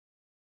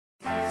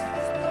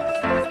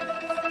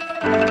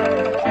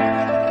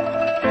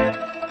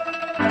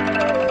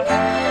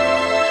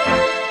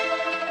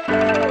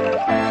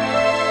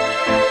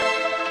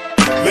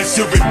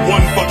hear it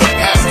one for the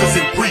pastors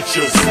and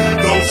preachers,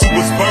 those who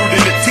was burned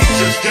in the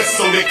teachers just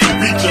so they can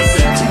reach us,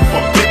 and two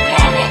for Big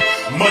Mama,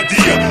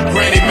 Madea,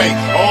 Granny May,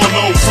 all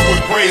those who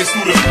were prayers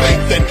through the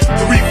faith, and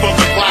three for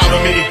the cloud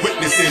of many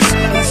witnesses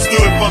who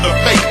stood for the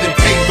faith and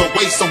paved the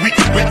way so we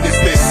could witness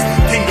this.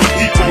 Kingdom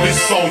people, this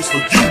song's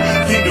for you.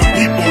 Kingdom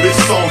people, this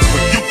song's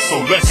for you. So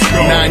let's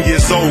go. 9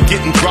 years old,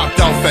 getting dropped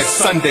off at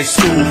Sunday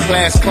school,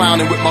 class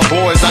clowning with my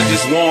boys, I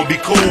just wanna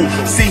be cool.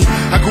 See,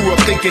 I grew up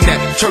thinking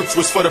that church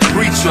was for the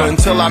preacher,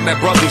 until I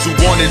met brothers who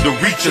wanted to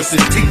reach us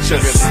and teach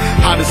us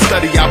how to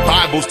study our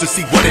Bibles to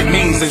see what it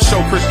means, and show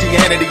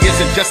Christianity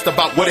isn't just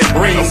about what it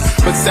brings.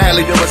 But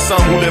sadly there are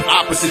some who live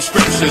opposite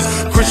scriptures,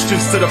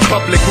 Christians to the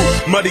public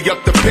who muddy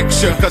up the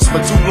picture, cause for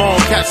too long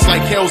cats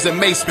like Hells and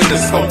Mace been the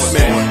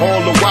spokesman.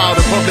 All the while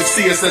the public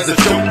see us as a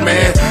joke,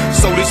 man.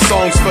 So this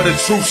song's for the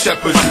true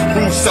shepherds,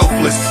 who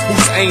selfless,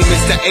 whose aim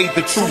is to aid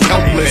the true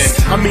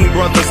helpless. I mean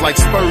brothers like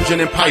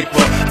Spurgeon and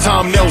Piper,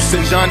 Tom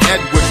Nelson, John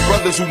Edwards,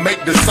 brothers who make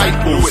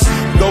disciples,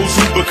 those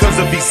who because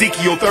of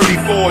Ezekiel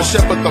 34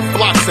 shepherd the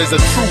flocks as a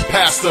true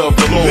pastor of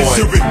the Lord. Let's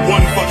hear it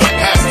one for the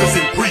pastors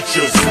and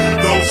preachers,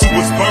 those who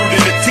was burned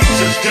in the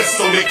teachers just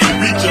so they can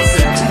reach us,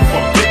 and two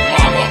for Big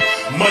Mama,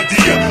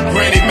 Madea,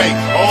 Granny May,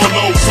 all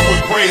those who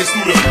were prayers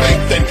through the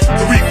faith, and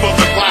three for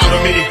the cloud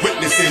of many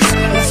witnesses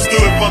who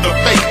stood for the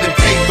faith and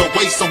paved the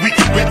way so we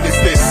could witness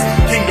this.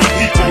 Kingdom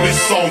people, this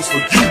song's for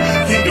you.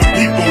 Kingdom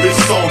people, this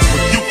song's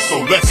for you. So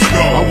let's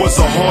go. I was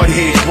a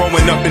hardhead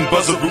growing up in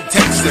Buzzard Root,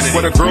 Texas,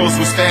 where the girls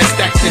was fast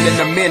acting and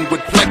the men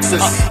would plexus,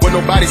 where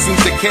nobody seemed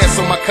to care,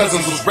 so my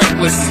cousins was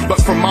reckless.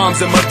 But from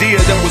moms and Madea,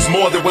 there was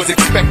more that was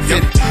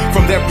expected.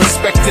 From their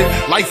perspective,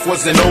 life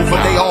wasn't over.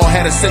 They all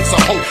had a sense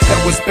of hope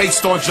that was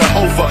based on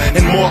Jehovah,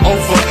 and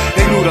moreover,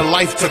 they knew the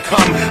life to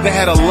come. They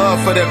had a love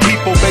for their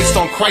people based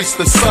on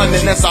Christ the Son.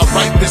 And as I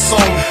write this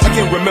song, I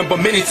can remember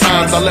many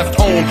times I left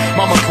home,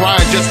 mama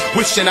crying, just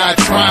wishing I'd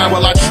tried.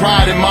 Well, I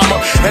tried, and mama,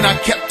 and I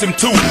kept him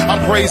too. I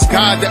praise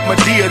God that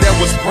Madea that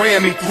was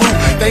praying me through.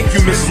 Thank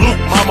you, Miss Luke,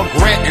 Mama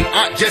Grant, and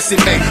Aunt Jessie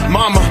May.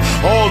 Mama,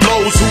 all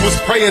those who was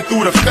praying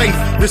through the faith.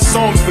 This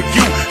song's for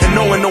you, and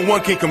knowing no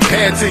one can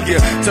compare to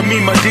you. To me,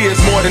 Madea's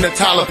more than a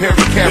Tyler Perry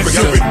character. Let's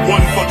hear it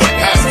one for the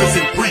pastors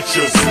and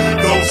preachers,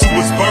 those who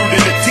was burned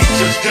in the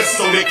teachers just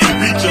so they can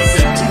reach us,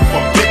 and two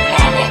for Big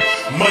Mama,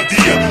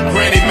 Madea,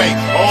 Granny May,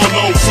 all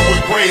those who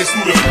were prayers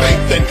through the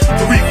faith, and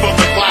three for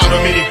the cloud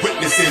of many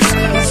witnesses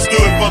who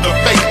stood for the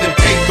faith and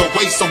paved the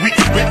way so we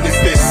could witness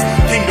this.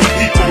 Kingdom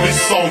people,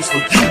 this song's for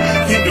you.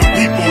 Kingdom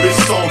people,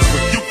 this song's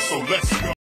for you. So let's go.